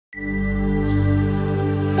Hi,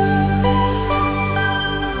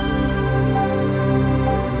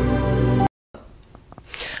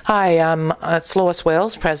 it's Lois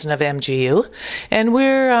Wales, President of MGEU, and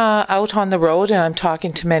we're out on the road, and I'm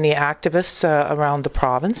talking to many activists around the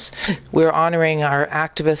province. We're honoring our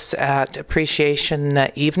activists at Appreciation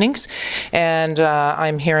Evenings, and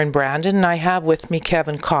I'm here in Brandon, and I have with me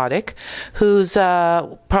Kevin Kotyk, who's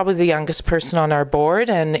probably the youngest person on our board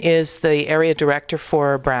and is the area director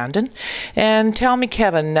for Brandon. And tell me,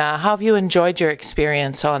 Kevin, how have you enjoyed your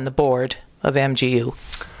experience on the board of MGEU?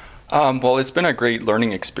 Well, it's been a great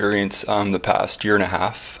learning experience the past year and a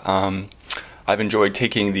half. I've enjoyed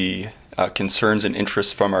taking the concerns and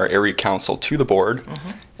interests from our area council to the board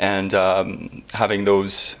and having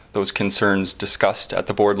those concerns discussed at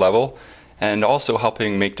the board level, and also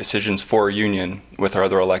helping make decisions for a union with our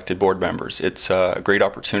other elected board members. It's a great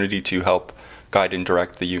opportunity to help guide and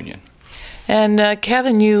direct the union. And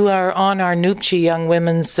Kevin, you are on our NUPCI Young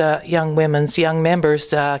Members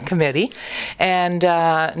Committee, and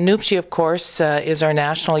NUPCI, of course, is our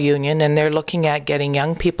national union, and they're looking at getting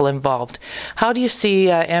young people involved. How do you see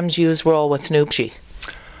MGEU's role with NUPCI?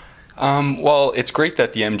 Well, it's great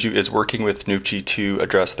that the MGEU is working with NUPCI to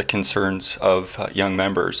address the concerns of young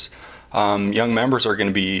members. Young members are going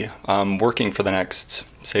to be working for the next,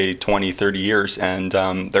 say, 20, 30 years, and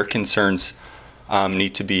their concerns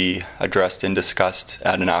need to be addressed and discussed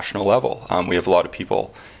at a national level. We have a lot of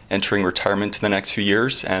people entering retirement in the next few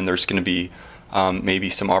years, and there's going to be maybe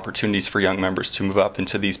some opportunities for young members to move up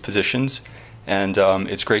into these positions. And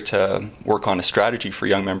it's great to work on a strategy for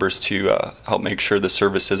young members to help make sure the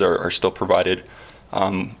services are still provided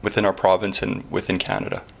within our province and within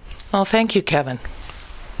Canada. Well, thank you, Kevin.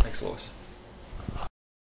 Thanks, Lois.